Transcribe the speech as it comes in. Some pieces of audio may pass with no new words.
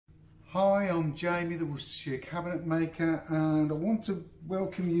Hi, I'm Jamie, the Worcestershire cabinet maker, and I want to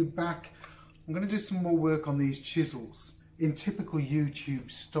welcome you back. I'm going to do some more work on these chisels in typical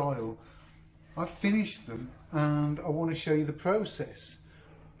YouTube style. I've finished them and I want to show you the process.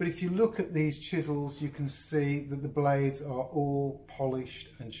 But if you look at these chisels, you can see that the blades are all polished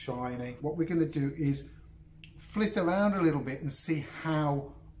and shiny. What we're going to do is flit around a little bit and see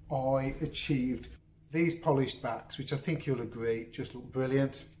how I achieved these polished backs, which I think you'll agree just look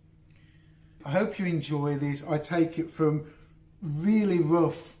brilliant. I hope you enjoy these. I take it from really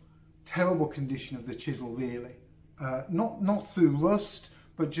rough, terrible condition of the chisel really. Not through rust,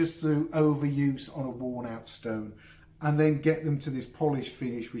 but just through overuse on a worn out stone. And then get them to this polished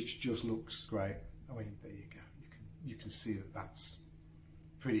finish, which just looks great. I mean, there you go. You can see that that's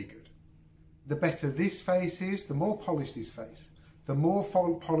pretty good. The better this face is, the more polished this face, the more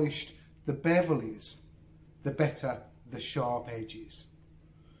polished the bevel is, the better the sharp edge is.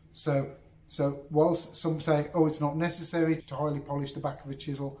 So whilst some say, oh, it's not necessary to highly polish the back of a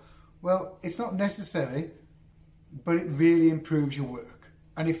chisel, well, it's not necessary, but it really improves your work.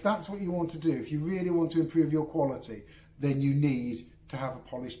 And if that's what you want to do, if you really want to improve your quality, then you need to have a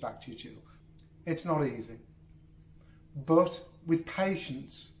polished back to your chisel. It's not easy, but with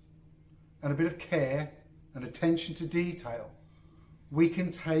patience and a bit of care and attention to detail, we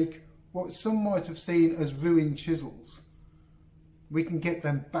can take what some might have seen as ruined chisels, we can get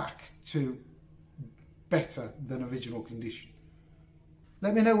them back to better than original condition.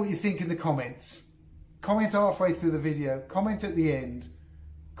 Let me know what you think in the comments. Comment halfway through the video, comment at the end,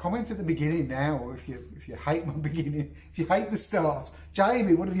 comment at the beginning now, or if you hate my beginning, if you hate the start.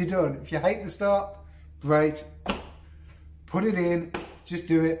 Jamie, what have you done? If you hate the start, great. Put it in, just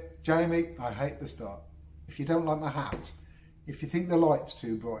do it. Jamie, I hate the start. If you don't like my hat, if you think the light's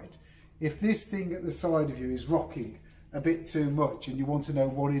too bright, if this thing at the side of you is rocking a bit too much and you want to know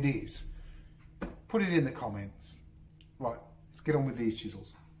what it is, put it in the comments. Right, let's get on with these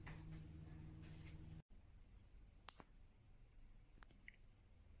chisels.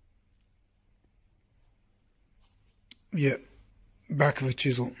 Yeah, back of a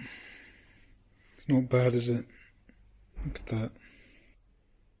chisel. It's not bad, is it? Look at that.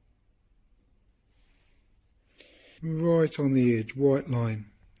 Right on the edge, white line.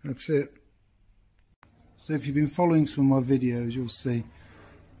 That's it. So if you've been following some of my videos, you'll see,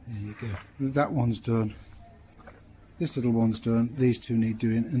 there you go, that one's done. This little one's done. These two need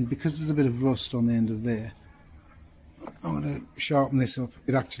doing. And because there's a bit of rust on the end of there, I'm going to sharpen this up.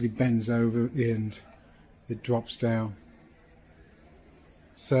 It actually bends over at the end. It drops down.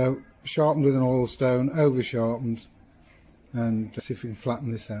 So sharpened with an oil stone, over sharpened, and see if we can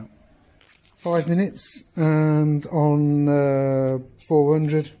flatten this out. 5 minutes, and on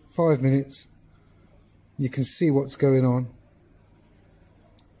 400, 5 minutes. You can see what's going on.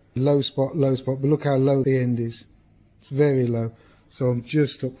 Low spot, but look how low the end is. It's very low. So I'm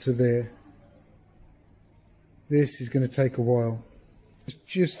just up to there. This is going to take a while. It's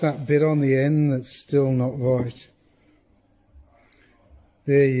just that bit on the end that's still not right.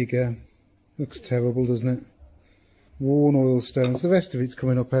 There you go. Looks terrible, doesn't it? Worn oil stones. The rest of it's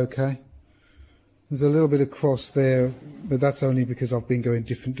coming up okay. There's a little bit of cross there, but that's only because I've been going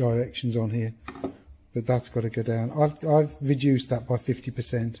different directions on here. But that's got to go down. I've reduced that by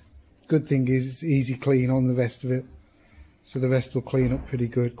 50%. Good thing is it's easy clean on the rest of it. So the rest will clean up pretty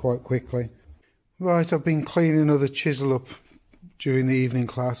good quite quickly. Right, I've been cleaning another chisel up during the evening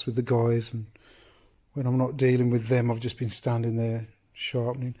class with the guys. And when I'm not dealing with them, I've just been standing there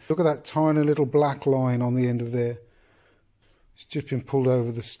sharpening. Look at that tiny little black line on the end of there. It's just been pulled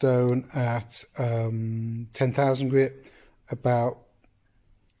over the stone at 10,000 grit about,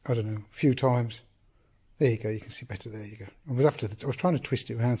 I don't know, a few times. There you go, you can see better, there you go. I was trying to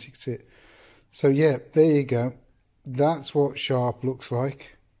twist it around so you could see it. So yeah, there you go. That's what sharp looks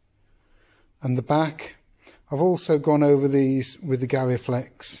like. And the back, I've also gone over these with the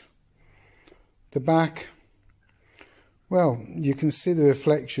Gariflex. The back, well, you can see the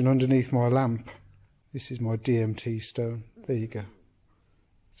reflection underneath my lamp. This is my DMT stone. There you go.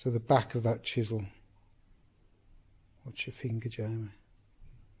 So the back of that chisel. Watch your finger, Jamie.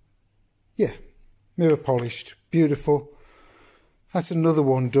 Yeah. Mirror polished, beautiful. That's another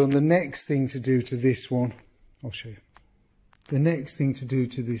one done. The next thing to do to this one, I'll show you. The next thing to do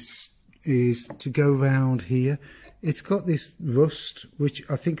to this is to go round here. It's got this rust, which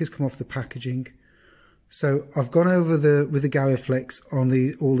I think has come off the packaging. So I've gone over with the Gariflex on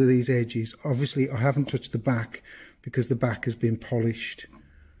all of these edges. Obviously, I haven't touched the back because the back has been polished.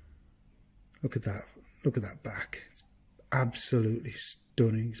 Look at that. Look at that back. It's absolutely stunning.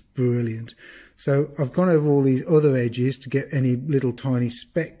 stunning, it's brilliant. So I've gone over all these other edges to get any little tiny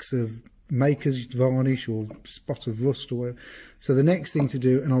specks of maker's varnish or spot of rust or whatever. So the next thing to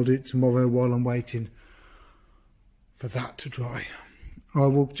do, and I'll do it tomorrow while I'm waiting for that to dry, I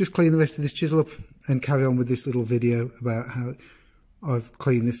will just clean the rest of this chisel up and carry on with this little video about how I've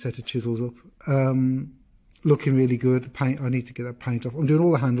cleaned this set of chisels up. Looking really good. The paint, I need to get that paint off. I'm doing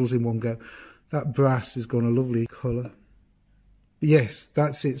all the handles in one go. That brass has gone a lovely colour. But yes,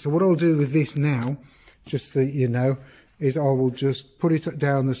 that's it. So what I'll do with this now, just so that you know, is I will just put it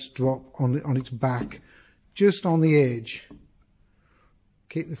down the strop on its back, just on the edge.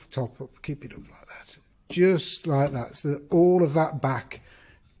 Keep the top up, keep it up like that. Just like that, so that all of that back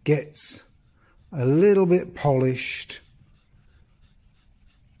gets a little bit polished.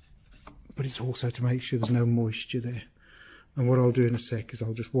 But it's also to make sure there's no moisture there. And what I'll do in a sec is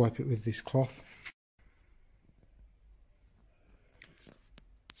I'll just wipe it with this cloth.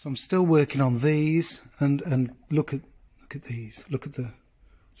 So I'm still working on these, and look at these.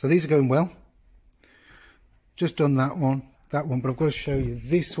 So these are going well. Just done that one, but I've got to show you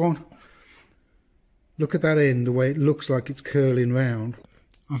this one. Look at that end, the way it looks like it's curling round.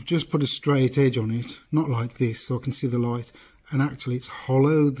 I've just put a straight edge on it, not like this, so I can see the light, and actually it's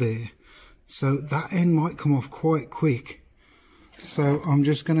hollowed there. So that end might come off quite quick. So I'm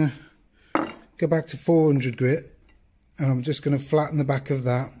just going to go back to 400 grit, and I'm just going to flatten the back of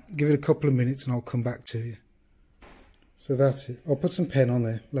that, give it a couple of minutes, and I'll come back to you. So that's it. I'll put some pen on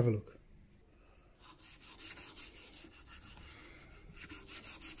there. Have a look.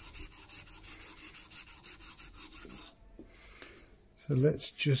 So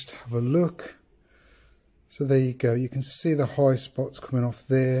let's just have a look. So there you go. You can see the high spots coming off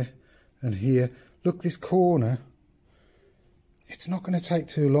there and here. Look, this corner, it's not going to take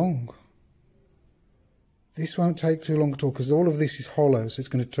too long. This won't take too long at all, because all of this is hollow. So it's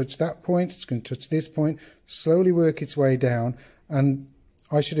going to touch that point, it's going to touch this point, slowly work its way down, and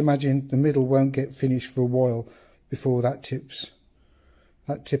I should imagine the middle won't get finished for a while before that tips.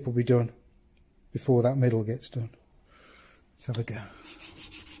 That tip will be done before that middle gets done. Let's have a go.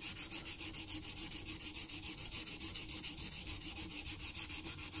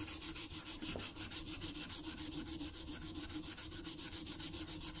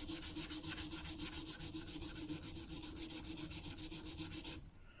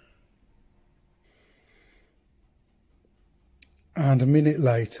 And a minute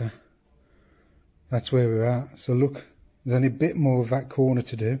later, that's where we're at. So look, there's only a bit more of that corner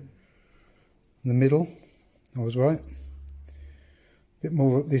to do. In the middle, I was right. A bit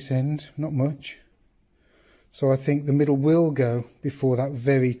more up this end, not much. So I think the middle will go before that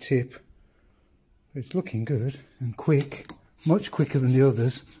very tip. It's looking good and quick, much quicker than the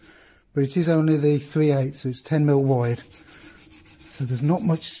others. But it is only the 3/8, so it's 10mm wide. So there's not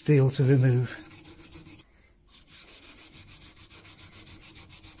much steel to remove.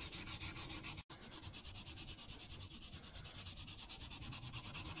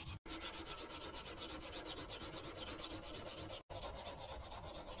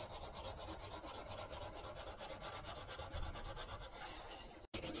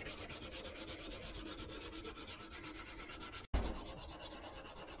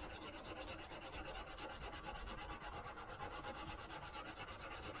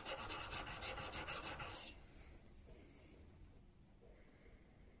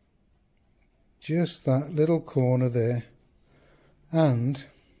 Just that little corner there, and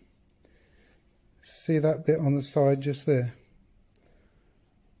see that bit on the side just there,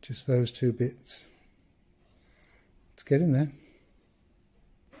 just those two bits. Let's get in there.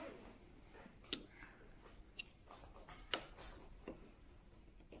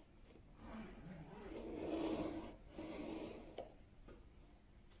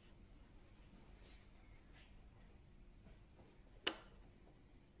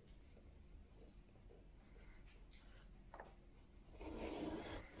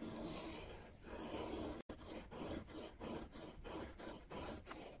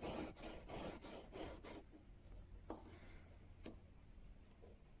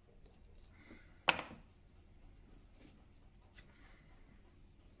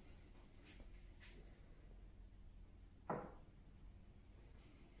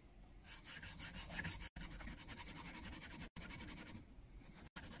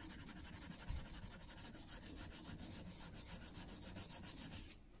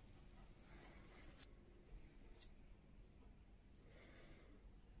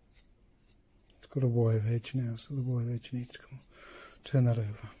 Got a wire edge now, so the wire edge needs to come. Turn that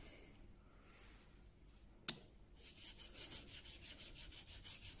over.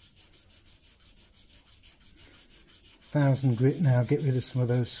 1000 grit now, get rid of some of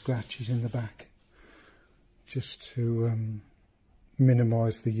those scratches in the back, just to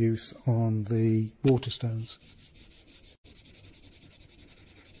minimise the use on the Waterstones.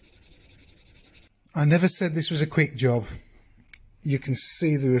 I never said this was a quick job. You can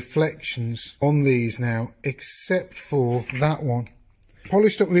see the reflections on these now, except for that one.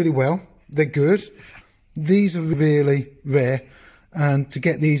 Polished up really well, they're good. These are really rare, and to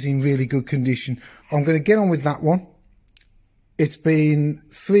get these in really good condition, I'm going to get on with that one. It's been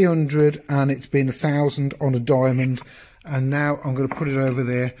 300 and it's been 1000 on a diamond, and now I'm going to put it over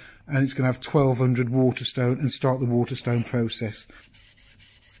there and it's going to have 1200 Waterstone and start the Waterstone process.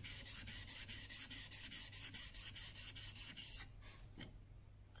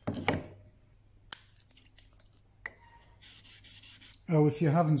 Oh, if you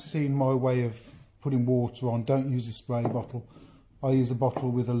haven't seen my way of putting water on, don't use a spray bottle. I use a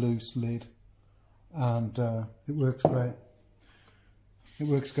bottle with a loose lid, and it works great. It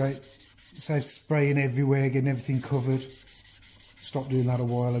works great. It saves spraying everywhere, getting everything covered. Stopped doing that a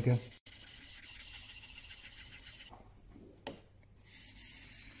while ago.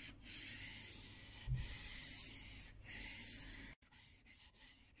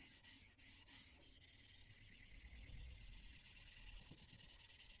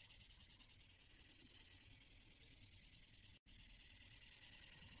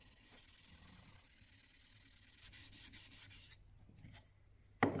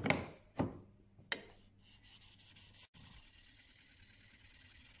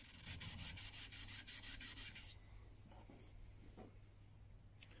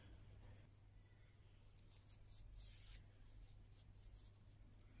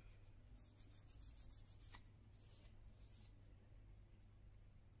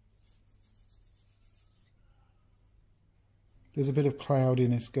 There's a bit of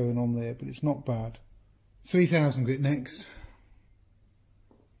cloudiness going on there, but it's not bad. 3000 grit next.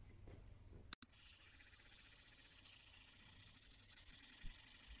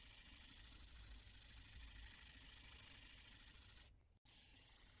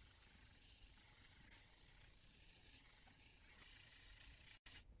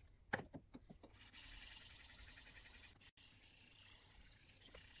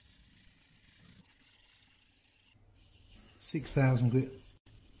 $6,000 grit.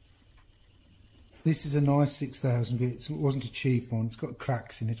 This is a nice 6,000 grit. It wasn't a cheap one. It's got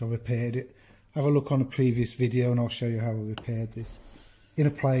cracks in it. I repaired it. Have a look on a previous video and I'll show you how I repaired this. In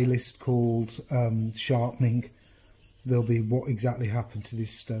a playlist called Sharpening, there'll be what exactly happened to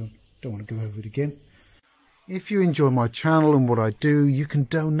this stone. Don't want to go over it again. If you enjoy my channel and what I do, you can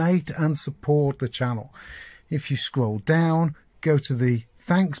donate and support the channel. If you scroll down, go to the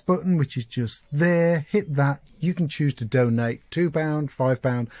thanks button, which is just there, hit that. You can choose to donate £2,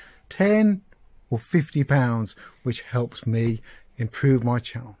 £5, 10 or £50, which helps me improve my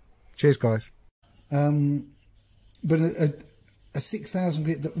channel. Cheers, guys. But a 6,000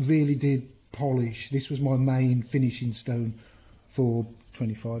 grit that really did polish. This was my main finishing stone for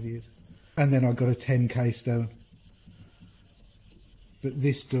 25 years. And then I got a 10k stone. But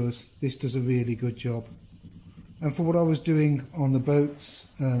this does a really good job. And for what I was doing on the boats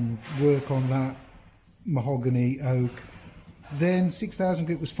and work on that mahogany oak, then 6,000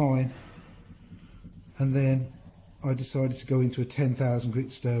 grit was fine. And then I decided to go into a 10,000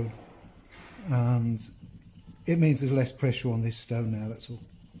 grit stone, and it means there's less pressure on this stone now, that's all.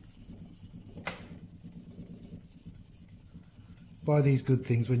 Buy these good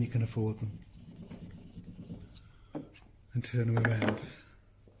things when you can afford them and turn them around.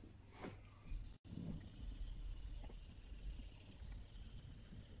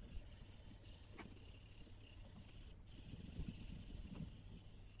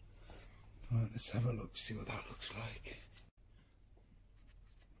 Right, let's have a look, see what that looks like.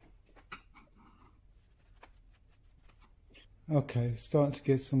 Okay, starting to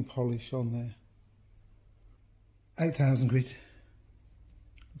get some polish on there. 8,000 grit.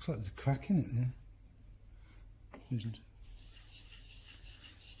 Looks like there's a crack in it there. Isn't.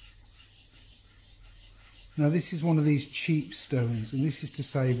 Now this is one of these cheap stones, and this is to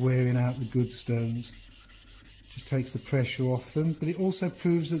save wearing out the good stones. Just takes the pressure off them, but it also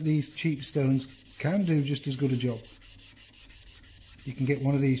proves that these cheap stones can do just as good a job. You can get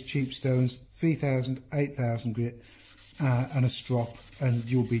one of these cheap stones, 3,000, 8,000 grit, and a strop, and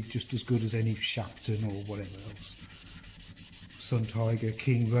you'll be just as good as any Shapton or whatever else. Sun Tiger,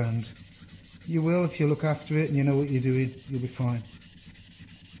 King Brand. You will if you look after it and you know what you're doing, you'll be fine.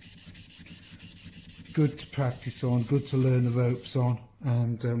 Good to practice on, good to learn the ropes on,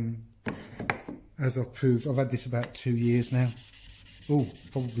 and as I've proved, I've had this about 2 years now. Oh,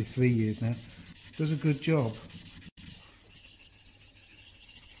 probably 3 years now. Does a good job.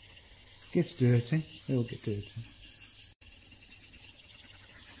 Gets dirty, it'll get dirty.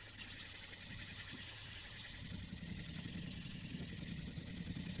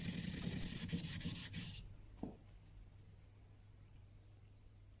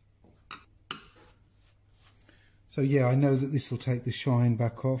 So yeah, I know that this will take the shine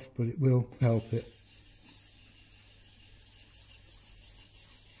back off, but it will help it.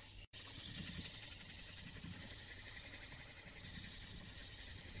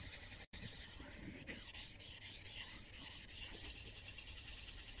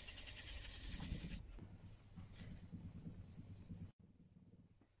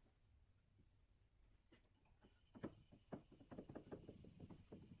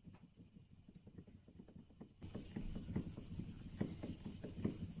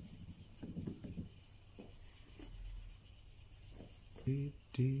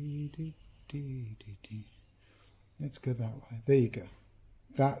 Let's go that way. There you go.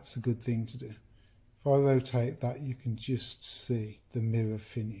 That's a good thing to do. If I rotate that, you can just see the mirror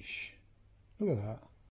finish. Look at that.